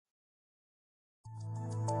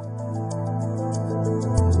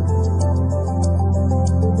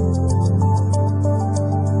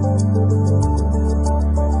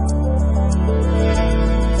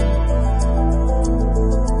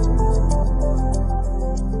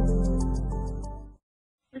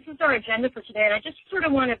our agenda for today, and I just sort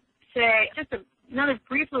of want to say another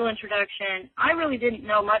brief little introduction. I really didn't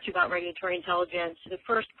know much about regulatory intelligence the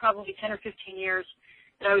first probably 10 or 15 years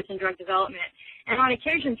that I was in drug development. And on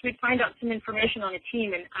occasions, we'd find out some information on a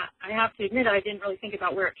team, and I have to admit I didn't really think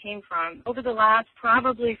about where it came from. Over the last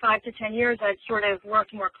probably 5 to 10 years, I've sort of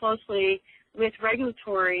worked more closely with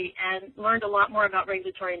regulatory and learned a lot more about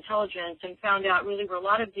regulatory intelligence and found out really where a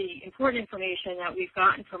lot of the important information that we've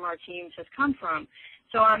gotten from our teams has come from.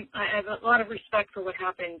 So I have a lot of respect for what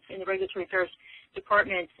happens in the regulatory affairs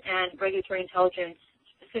department and regulatory intelligence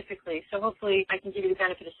specifically. So hopefully I can give you the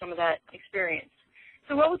benefit of some of that experience.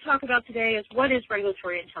 So what we'll talk about today is what is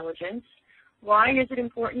regulatory intelligence, why is it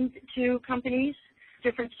important to companies,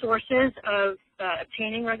 different sources of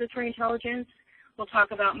obtaining regulatory intelligence. We'll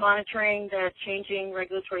talk about monitoring the changing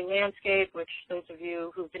regulatory landscape, which those of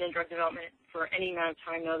you who've been in drug development for any amount of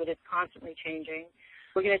time know that it's constantly changing.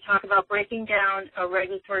 We're going to talk about breaking down a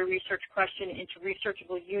regulatory research question into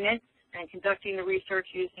researchable units and conducting the research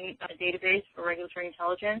using a database for regulatory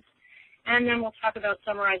intelligence. And then we'll talk about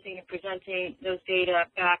summarizing and presenting those data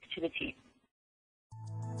back to the team.